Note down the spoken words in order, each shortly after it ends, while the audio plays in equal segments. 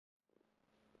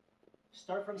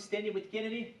Start from standing with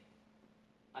Kennedy.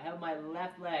 I have my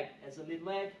left leg as a lead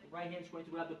leg. Right hand is going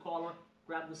to grab the collar,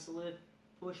 grab the sleeve,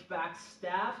 push back,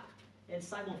 stab, and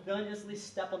simultaneously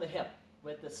step on the hip.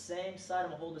 With the same side, I'm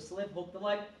going to hold the sleeve, hook the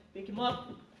leg, pick him up,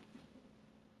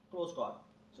 close guard.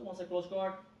 So once I close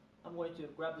guard, I'm going to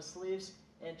grab the sleeves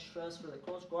and transfer the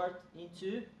close guard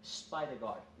into spider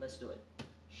guard. Let's do it.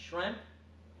 Shrimp.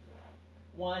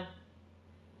 One.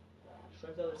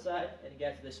 Shrimp to the other side and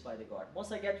get to the spider guard.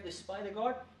 Once I get to the spider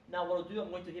guard, now what I'll do, I'm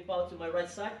going to hip out to my right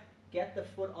side, get the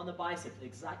foot on the bicep,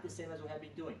 exactly the same as we have been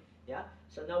doing. Yeah.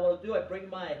 So now what I'll do, I bring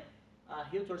my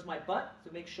heel towards my butt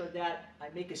to make sure that I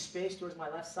make a space towards my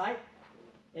left side,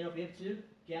 and I'll be able to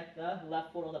get the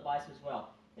left foot on the bicep as well.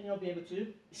 And I'll be able to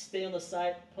stay on the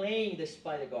side playing the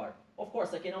spider guard. Of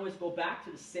course, I can always go back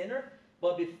to the center,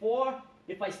 but before,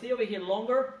 if I stay over here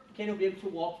longer, Ken will be able to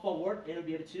walk forward and I'll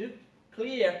be able to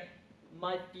clear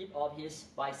my feet of his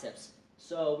biceps.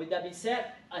 So with that being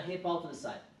said, I hip out to the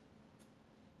side.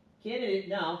 Kennedy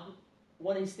now,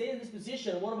 when he stays in this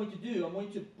position, what I'm going to do, I'm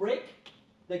going to break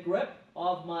the grip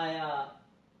of my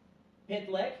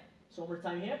pant leg. So one more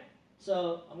time here.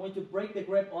 So I'm going to break the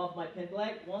grip of my pant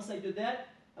leg. Once I do that,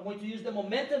 I'm going to use the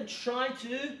momentum trying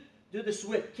to do the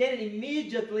sweep. Kennedy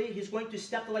immediately, he's going to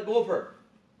step the leg over.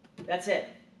 That's it.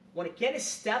 When Kennedy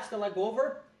steps the leg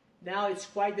over, now it's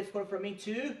quite difficult for me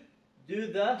to do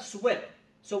the sweep.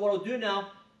 So what I'll do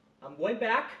now, I'm going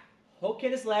back, hook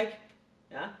Kennedy's leg,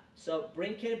 yeah? So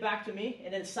bring Kennedy back to me,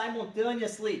 and then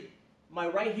simultaneously, my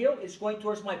right heel is going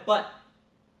towards my butt.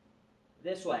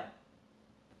 This way.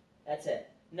 That's it.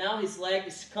 Now his leg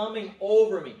is coming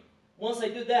over me. Once I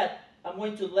do that, I'm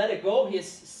going to let it go,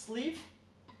 his sleeve,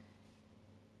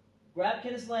 grab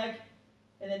Kennedy's leg,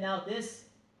 and then now this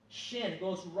shin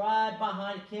goes right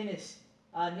behind Kennedy's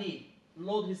knee.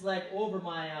 Load his leg over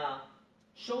my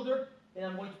shoulder, and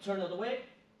I'm going to turn the other way.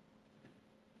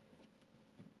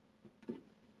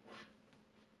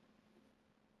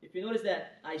 If you notice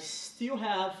that I still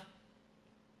have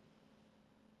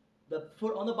the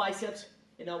foot on the biceps,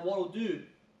 and now what I'll do,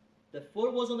 the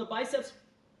foot was on the biceps,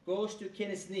 goes to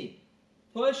Kennedy's knee.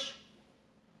 Push,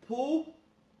 pull,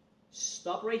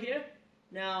 stop right here.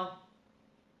 Now,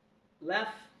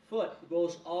 left foot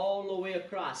goes all the way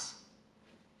across.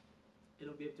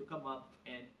 It'll be able to come up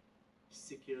and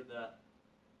secure the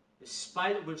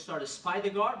spider. We'll start a spider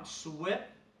guard, sweep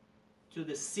to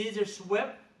the scissor sweep.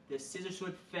 The scissor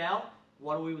sweep fell.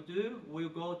 What we will do, we'll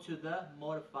go to the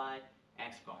modified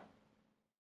X guard.